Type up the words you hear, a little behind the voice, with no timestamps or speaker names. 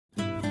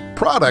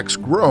products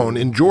grown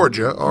in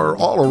Georgia are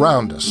all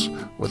around us,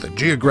 with a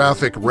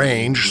geographic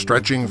range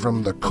stretching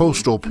from the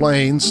coastal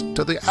plains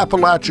to the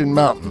Appalachian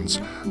Mountains.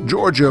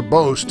 Georgia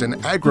boasts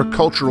an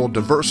agricultural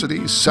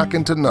diversity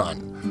second to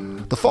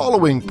none. The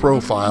following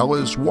profile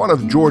is one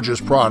of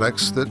Georgia's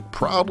products that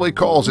proudly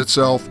calls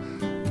itself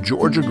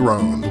Georgia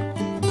Grown.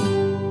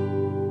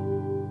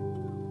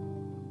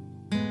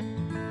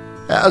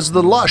 As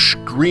the lush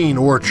green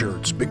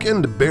orchards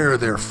begin to bear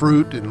their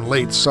fruit in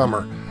late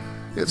summer,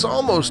 it's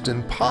almost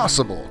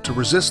impossible to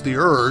resist the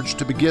urge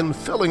to begin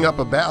filling up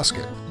a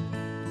basket.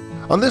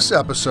 On this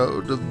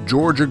episode of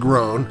Georgia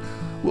Grown,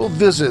 we'll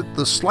visit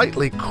the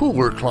slightly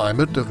cooler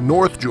climate of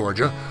North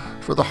Georgia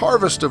for the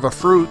harvest of a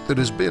fruit that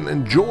has been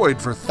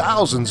enjoyed for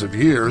thousands of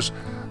years,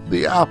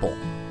 the apple.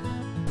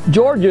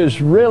 Georgia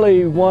is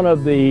really one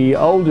of the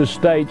oldest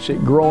states at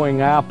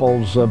growing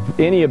apples of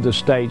any of the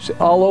states.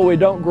 Although we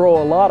don't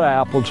grow a lot of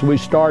apples, we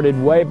started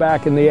way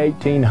back in the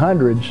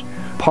 1800s.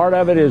 Part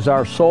of it is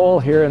our soil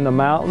here in the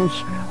mountains.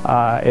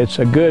 It's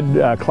a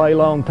good clay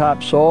loam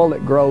type soil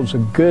that grows a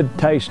good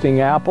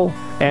tasting apple.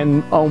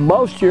 And on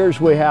most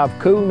years we have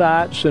cool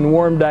nights and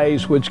warm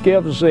days, which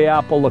gives the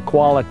apple the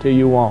quality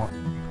you want.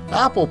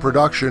 Apple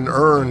production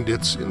earned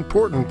its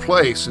important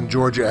place in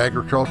Georgia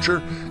agriculture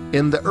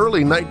in the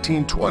early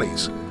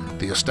 1920s.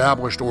 The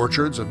established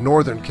orchards of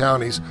northern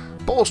counties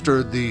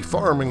bolstered the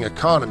farming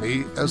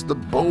economy as the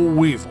boll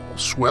weevil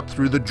swept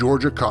through the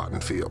Georgia cotton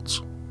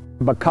fields.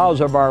 Because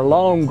of our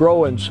long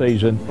growing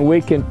season, we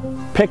can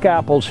pick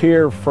apples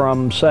here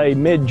from, say,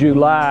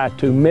 mid-July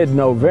to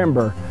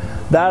mid-November.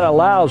 That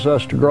allows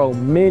us to grow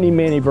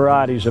many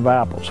varieties of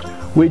apples.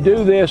 We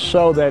do this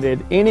so that at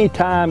any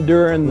time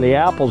during the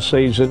apple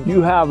season,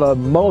 you have a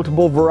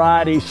multiple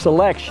variety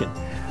selection.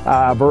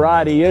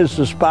 Variety is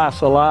the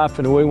spice of life,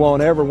 and we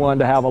want everyone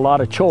to have a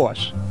lot of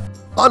choice.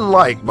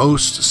 Unlike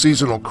most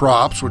seasonal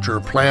crops, which are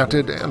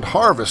planted and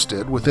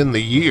harvested within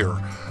the year,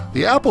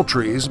 the apple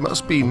trees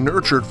must be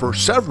nurtured for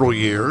several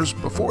years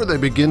before they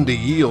begin to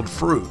yield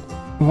fruit.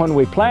 When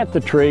we plant the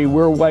tree,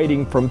 we're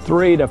waiting from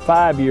 3 to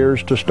 5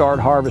 years to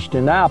start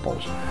harvesting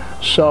apples.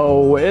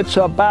 So it's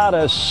about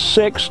a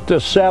 6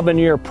 to 7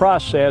 year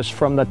process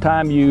from the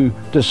time you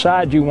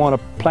decide you want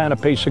to plant a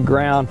piece of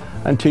ground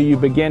until you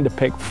begin to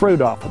pick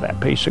fruit off of that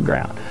piece of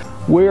ground.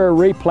 We're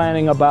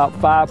replanting about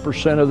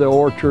 5% of the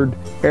orchard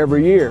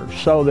every year,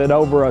 so that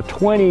over a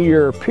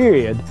 20-year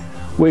period,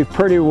 we've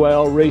pretty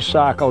well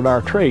recycled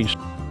our trees.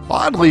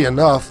 Oddly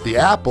enough, the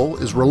apple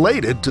is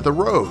related to the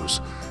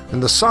rose,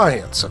 and the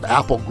science of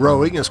apple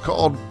growing is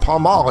called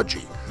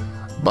pomology.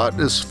 But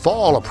as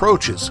fall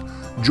approaches,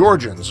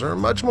 Georgians are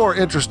much more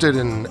interested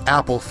in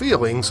apple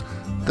feelings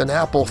than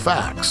apple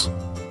facts.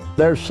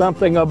 There's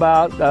something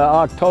about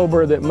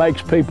October that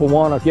makes people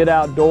want to get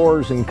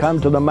outdoors and come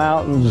to the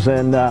mountains,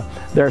 and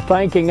they're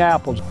thanking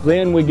apples.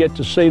 Then we get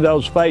to see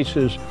those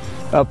faces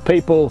of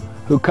people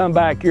who come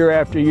back year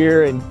after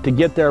year and to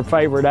get their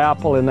favorite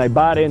apple, and they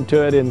bite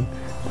into it and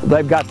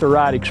they've got the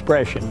right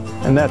expression,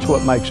 and that's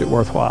what makes it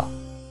worthwhile.